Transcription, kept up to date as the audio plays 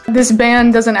This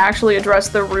ban doesn't actually address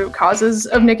the root causes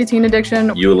of nicotine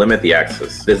addiction. You limit the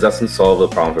access. This doesn't solve the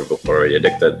problem for people who are already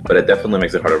addicted, but it definitely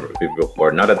makes it harder for people who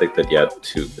are not addicted yet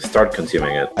to start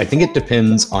consuming it. I think it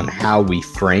depends on how we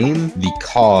frame the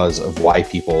cause of why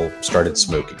people started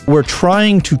smoking. We're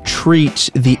trying to treat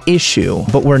the issue,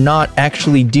 but we're not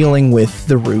actually dealing with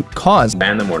the root cause.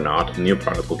 Ban them or not, new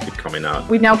products will keep coming out.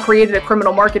 We've now created a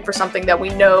criminal market for something that we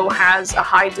know has a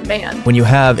high demand. When you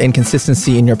have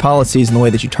inconsistency in your policies and the way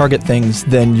that you target things,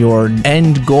 then your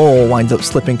end goal winds up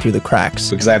slipping through the cracks.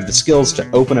 Because I have the skills to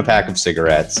open a pack of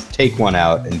cigarettes, take one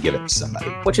out, and give it to somebody.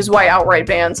 Which is why outright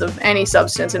bans of any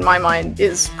substance, in my mind,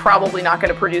 is probably not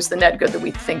going to produce the net good that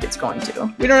we think it's going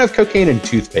to. We don't have cocaine in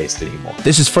toothpaste anymore.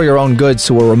 This is for your own good,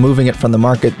 so we're removing it from the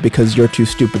market because you're too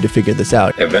stupid to figure this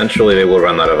out. Eventually, they will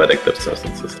run out of addictive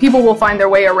substances. People will find their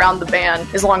way around the ban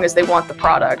as long as they want the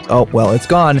product. Oh, well, it's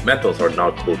gone. Menthols are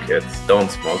not cool, kids. Don't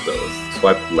smoke those.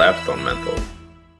 Swipe left on menthol.